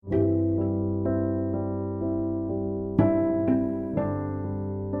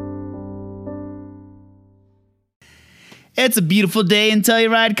It's a beautiful day in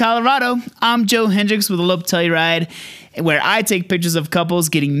Telluride, Colorado. I'm Joe Hendricks with Elope Telluride, where I take pictures of couples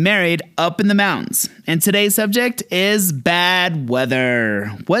getting married up in the mountains. And today's subject is bad weather.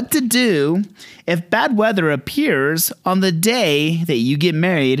 What to do if bad weather appears on the day that you get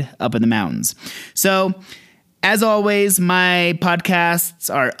married up in the mountains. So, as always, my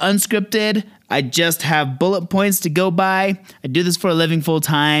podcasts are unscripted. I just have bullet points to go by. I do this for a living full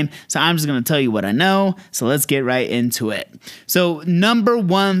time, so I'm just going to tell you what I know. So let's get right into it. So number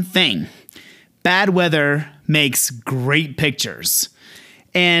one thing, bad weather makes great pictures.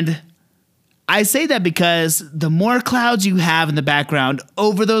 And I say that because the more clouds you have in the background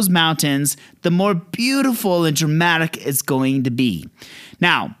over those mountains, the more beautiful and dramatic it's going to be.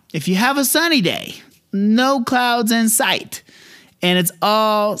 Now, if you have a sunny day, no clouds in sight, and it's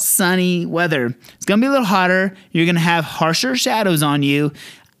all sunny weather, it's going to be a little hotter. You're going to have harsher shadows on you.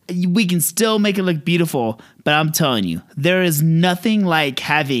 We can still make it look beautiful, but I'm telling you, there is nothing like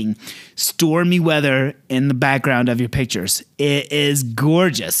having stormy weather in the background of your pictures. It is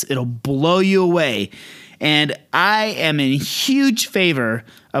gorgeous. It'll blow you away. And I am in huge favor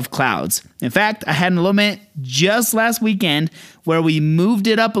of clouds. In fact, I had an elopement just last weekend where we moved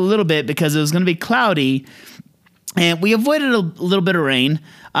it up a little bit because it was going to be cloudy. And we avoided a little bit of rain,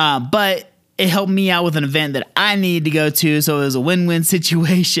 but it helped me out with an event that I needed to go to. So it was a win-win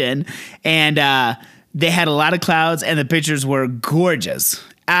situation. And they had a lot of clouds and the pictures were gorgeous.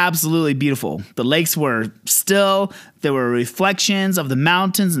 Absolutely beautiful. The lakes were still. There were reflections of the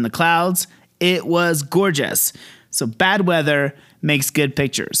mountains and the clouds. It was gorgeous. So bad weather makes good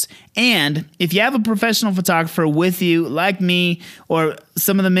pictures. And if you have a professional photographer with you, like me or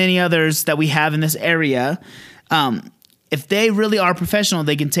some of the many others that we have in this area, if they really are professional,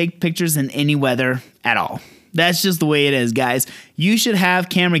 they can take pictures in any weather at all. That's just the way it is, guys. You should have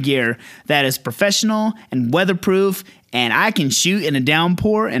camera gear that is professional and weatherproof, and I can shoot in a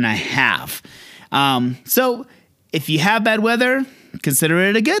downpour, and I have. So if you have bad weather, consider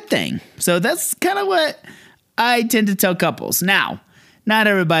it a good thing. So that's kind of what I tend to tell couples. Now, not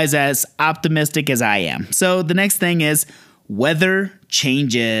everybody's as optimistic as I am. So the next thing is weather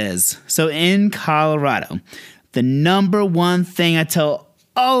changes. So in Colorado, the number one thing I tell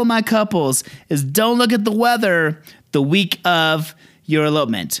all of my couples is don't look at the weather the week of your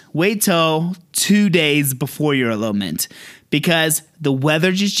elopement. Wait till 2 days before your elopement because the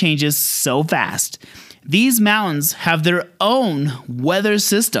weather just changes so fast. These mountains have their own weather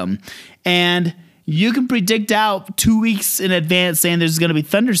system, and you can predict out 2 weeks in advance saying there's going to be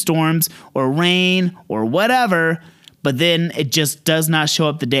thunderstorms or rain or whatever, but then it just does not show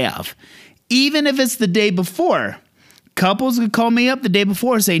up the day of. Even if it's the day before, couples could call me up the day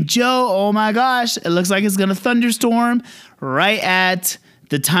before saying, Joe, oh my gosh, it looks like it's going to thunderstorm right at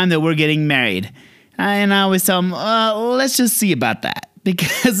the time that we're getting married. And I always tell them, let's just see about that.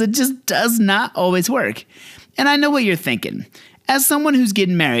 Because it just does not always work. And I know what you're thinking. As someone who's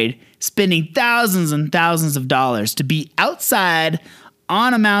getting married, spending thousands and thousands of dollars to be outside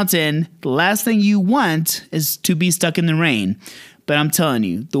on a mountain, the last thing you want is to be stuck in the rain. But I'm telling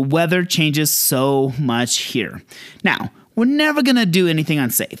you, the weather changes so much here. Now, we're never going to do anything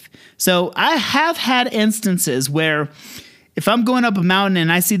unsafe. So I have had instances where if I'm going up a mountain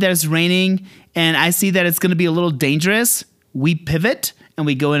and I see that it's raining and I see that it's going to be a little dangerous, we pivot and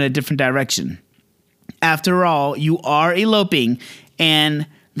we go in a different direction. After all, you are eloping, and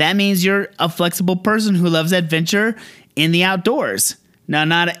that means you're a flexible person who loves adventure in the outdoors. Now,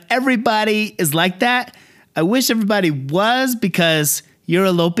 not everybody is like that. I wish everybody was because you're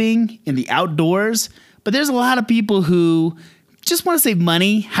eloping in the outdoors, but there's a lot of people who just want to save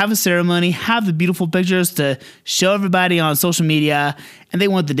money, have a ceremony, have the beautiful pictures to show everybody on social media, and they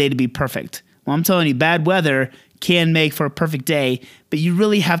want the day to be perfect. Well, I'm telling you, bad weather can make for a perfect day, but you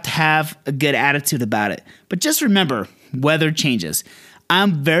really have to have a good attitude about it. But just remember, weather changes.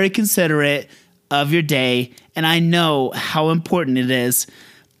 I'm very considerate of your day, and I know how important it is,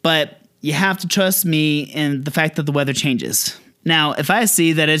 but you have to trust me in the fact that the weather changes. Now, if I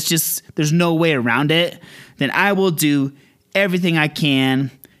see that it's just, there's no way around it, then I will do everything I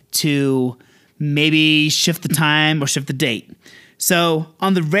can to maybe shift the time or shift the date. So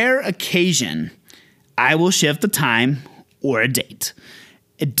on the rare occasion, I will shift the time or a date.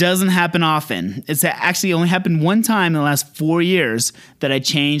 It doesn't happen often. It's actually only happened one time in the last 4 years that I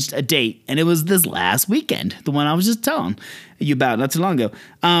changed a date, and it was this last weekend, the one I was just telling you about not too long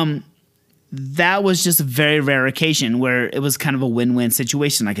ago. That was just a very rare occasion where it was kind of a win-win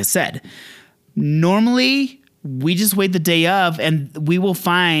situation, like I said. Normally, we just wait the day of, and we will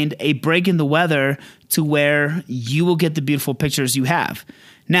find a break in the weather to where you will get the beautiful pictures you have.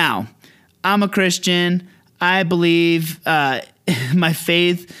 Now, I'm a Christian. I believe my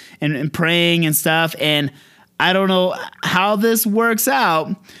faith and praying and stuff. And I don't know how this works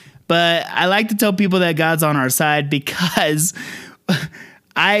out, but I like to tell people that God's on our side because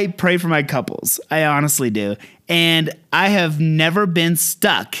I pray for my couples. I honestly do. And I have never been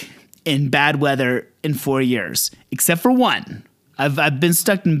stuck in bad weather in 4 years, except for one. I've been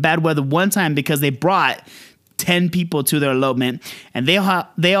stuck in bad weather one time because they brought 10 people to their elopement, and they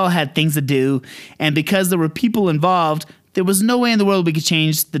all had things to do. And because there were people involved, there was no way in the world we could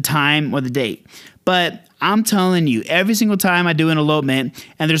change the time or the date. But I'm telling you, every single time I do an elopement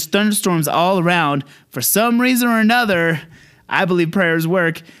and there's thunderstorms all around, for some reason or another, I believe prayers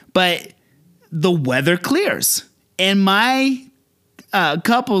work, but the weather clears. And my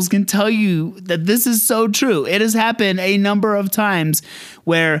couples can tell you that this is so true. It has happened a number of times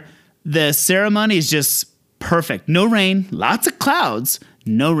where the ceremony is just perfect. No rain, lots of clouds,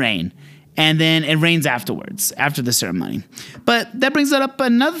 no rain. And then it rains afterwards, after the ceremony. But that brings up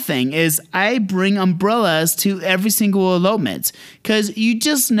another thing is I bring umbrellas to every single elopement because you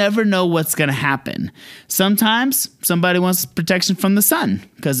just never know what's going to happen. Sometimes somebody wants protection from the sun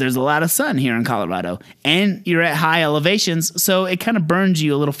because there's a lot of sun here in Colorado and you're at high elevations, so it kind of burns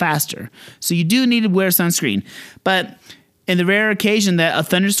you a little faster. So you do need to wear sunscreen. But in the rare occasion that a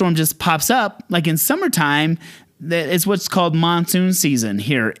thunderstorm just pops up, like in summertime, it's what's called monsoon season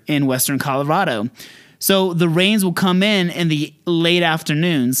here in western Colorado. So the rains will come in the late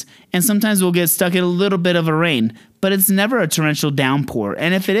afternoons, and sometimes we'll get stuck in a little bit of a rain, but it's never a torrential downpour.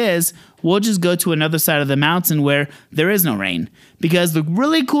 And if it is, we'll just go to another side of the mountain where there is no rain. Because the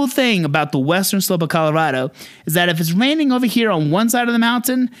really cool thing about the western slope of Colorado is that if it's raining over here on one side of the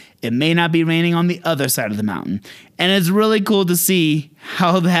mountain, it may not be raining on the other side of the mountain. And it's really cool to see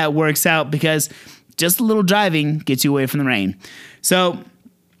how that works out because just a little driving gets you away from the rain. So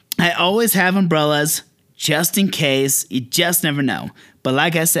I always have umbrellas just in case. You just never know. But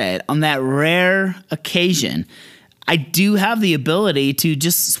like I said, on that rare occasion, I do have the ability to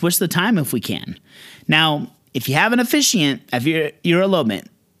just switch the time if we can. Now, if you have an officiant at your elopement,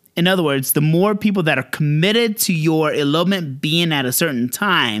 in other words, the more people that are committed to your elopement being at a certain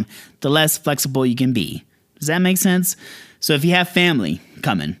time, the less flexible you can be. Does that make sense? So if you have family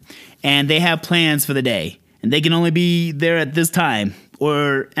coming and they have plans for the day and they can only be there at this time,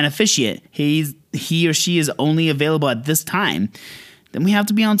 or an officiant, he or she is only available at this time, then we have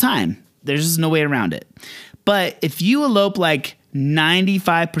to be on time. There's just no way around it. But if you elope like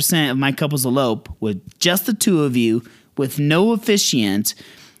 95% of my couples elope with just the two of you with no officiant,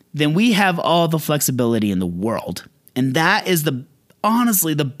 then we have all the flexibility in the world. And that is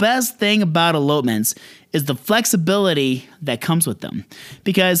honestly, the best thing about elopements is the flexibility that comes with them.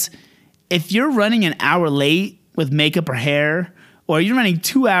 Because if you're running an hour late with makeup or hair, or you're running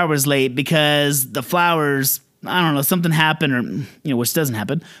 2 hours late because the flowers, I don't know, something happened or, which doesn't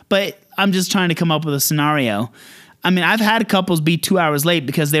happen, but I'm just trying to come up with a scenario. I mean, I've had couples be 2 hours late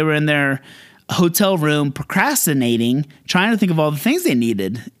because they were in their hotel room procrastinating, trying to think of all the things they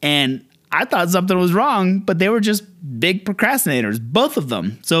needed. And I thought something was wrong, but they were just big procrastinators, both of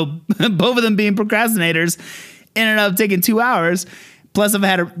them. So both of them being procrastinators ended up taking 2 hours. Plus, I've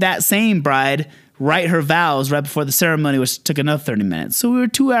had that same bride write her vows right before the ceremony, which took another 30 minutes. So we were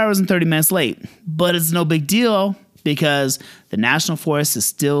 2 hours and 30 minutes late. But it's no big deal because the National Forest is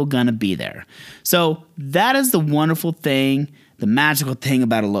still going to be there. So that is the wonderful thing, the magical thing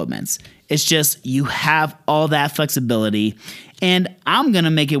about elopements. It's just you have all that flexibility. And I'm going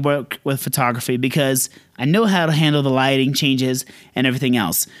to make it work with photography because I know how to handle the lighting changes and everything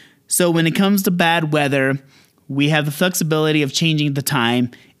else. So when it comes to bad weather, we have the flexibility of changing the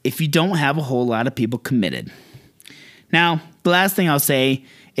time if you don't have a whole lot of people committed. Now, the last thing I'll say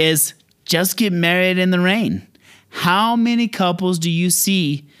is just get married in the rain. How many couples do you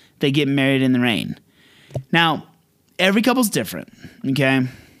see that get married in the rain? Now, every couple's different, okay?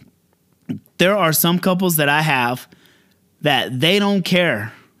 There are some couples that I have that they don't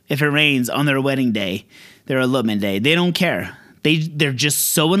care if it rains on their wedding day, their elopement day. They don't care. They're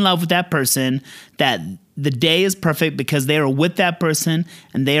just so in love with that person that the day is perfect because they are with that person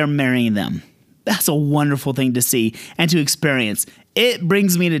and they are marrying them. That's a wonderful thing to see and to experience. It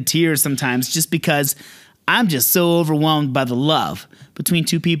brings me to tears sometimes just because I'm just so overwhelmed by the love between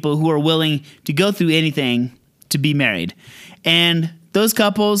two people who are willing to go through anything to be married. And those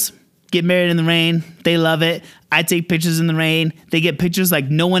couples get married in the rain. They love it. I take pictures in the rain. They get pictures like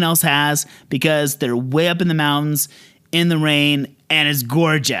no one else has because they're way up in the mountains in the rain and it's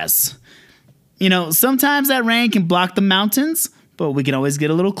gorgeous. Sometimes that rain can block the mountains, but we can always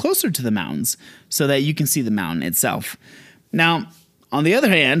get a little closer to the mountains so that you can see the mountain itself. Now, On the other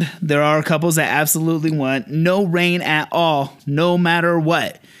hand, there are couples that absolutely want no rain at all, no matter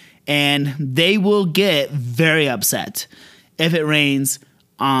what. And they will get very upset if it rains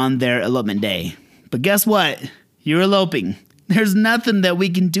on their elopement day. But guess what? You're eloping. There's nothing that we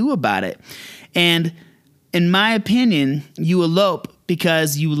can do about it. And in my opinion, you elope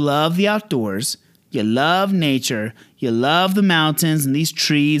because you love the outdoors, you love nature, you love the mountains and these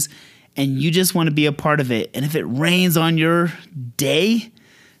trees, and you just want to be a part of it. And if it rains on your day,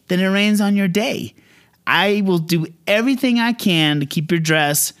 then it rains on your day. I will do everything I can to keep your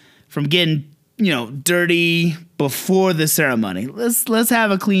dress from getting, dirty before the ceremony. Let's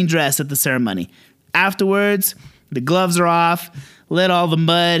have a clean dress at the ceremony. Afterwards, the gloves are off. Let all the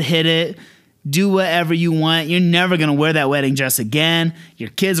mud hit it. Do whatever you want. You're never going to wear that wedding dress again. Your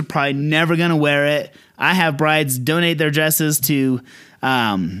kids are probably never going to wear it. I have brides donate their dresses to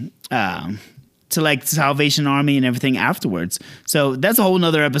like Salvation Army and everything afterwards. So that's a whole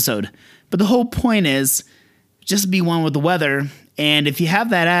nother episode. But the whole point is just be one with the weather. And if you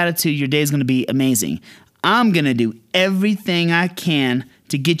have that attitude, your day is going to be amazing. I'm going to do everything I can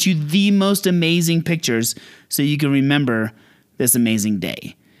to get you the most amazing pictures so you can remember this amazing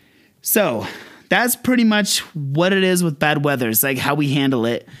day. So that's pretty much what it is with bad weather. It's like how we handle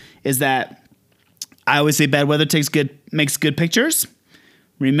it is that I always say bad weather makes good pictures.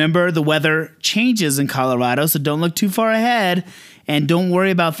 Remember, the weather changes in Colorado, so don't look too far ahead and don't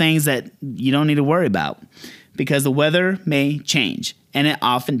worry about things that you don't need to worry about because the weather may change, and it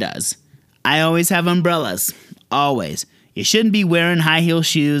often does. I always have umbrellas, always. You shouldn't be wearing high heel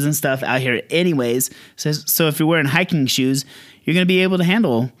shoes and stuff out here anyways, so if you're wearing hiking shoes, you're going to be able to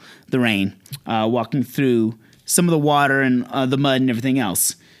handle the rain, walking through some of the water and the mud and everything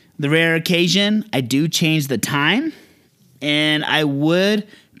else. The rare occasion, I do change the time, and I would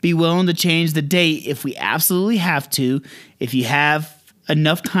be willing to change the date if we absolutely have to, if you have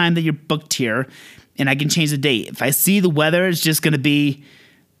enough time that you're booked here, and I can change the date. If I see the weather is just going to be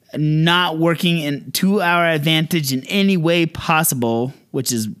not working in 2-hour advantage in any way possible,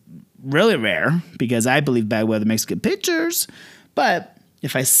 which is really rare because I believe bad weather makes good pictures, but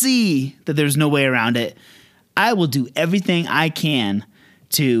if I see that there's no way around it, I will do everything I can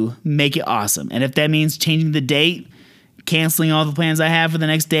to make it awesome. And if that means changing the date, canceling all the plans I have for the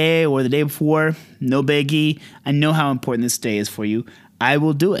next day or the day before, no biggie. I know how important this day is for you. I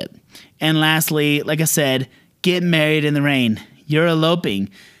will do it. And lastly, like I said, get married in the rain. You're eloping.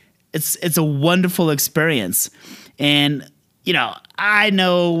 It's a wonderful experience. And, I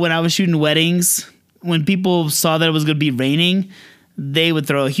know when I was shooting weddings, when people saw that it was going to be raining, they would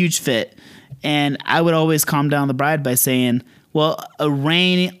throw a huge fit. And I would always calm down the bride by saying, well, a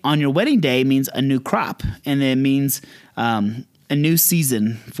rain on your wedding day means a new crop, and it means a new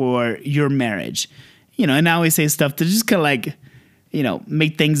season for your marriage. And I always say stuff to just kind of like,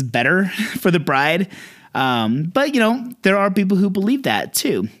 make things better for the bride. But, there are people who believe that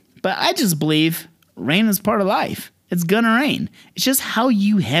too. But I just believe rain is part of life. It's gonna rain. It's just how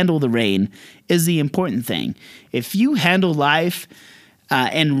you handle the rain is the important thing. If you handle life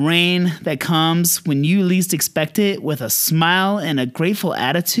and rain that comes when you least expect it with a smile and a grateful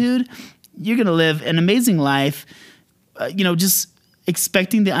attitude, you're going to live an amazing life, just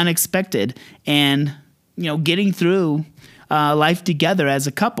expecting the unexpected and, getting through life together as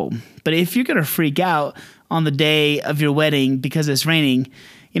a couple. But if you're going to freak out on the day of your wedding because it's raining,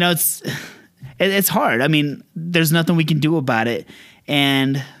 it's hard. I mean, there's nothing we can do about it.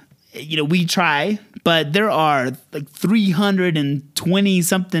 And we try, but there are like 320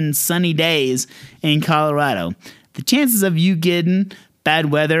 something sunny days in Colorado. The chances of you getting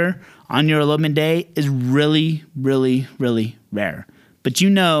bad weather on your elopement day is really, really, really rare. But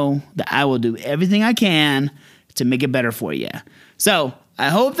that I will do everything I can to make it better for you. So I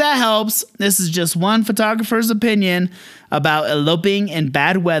hope that helps. This is just one photographer's opinion about eloping in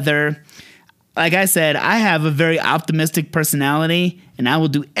bad weather. Like I said, I have a very optimistic personality, and I will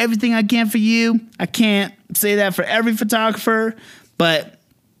do everything I can for you. I can't say that for every photographer, but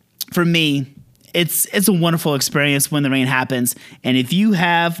for me, it's a wonderful experience when the rain happens. And if you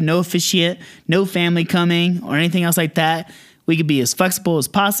have no officiant, no family coming, or anything else like that, we can be as flexible as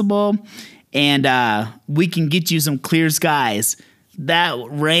possible, and we can get you some clear skies. That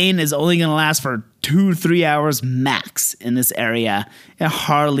rain is only going to last for 2-3 hours max in this area. It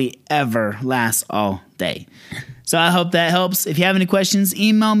hardly ever lasts all day. So I hope that helps. If you have any questions,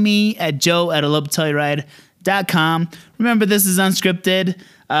 email me at joe@elopetelluride.com. Remember, this is unscripted.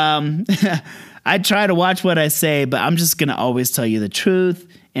 I try to watch what I say, but I'm just going to always tell you the truth.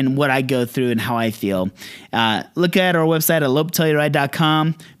 and what I go through and how I feel. Look at our website at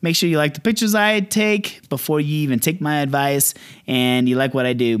elopetellyouride.com. Make sure you like the pictures I take before you even take my advice, and you like what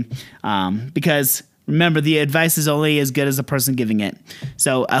I do, because remember, the advice is only as good as the person giving it.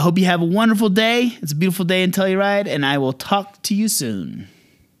 So I hope you have a wonderful day. It's a beautiful day in Telluride, and I will talk to you soon.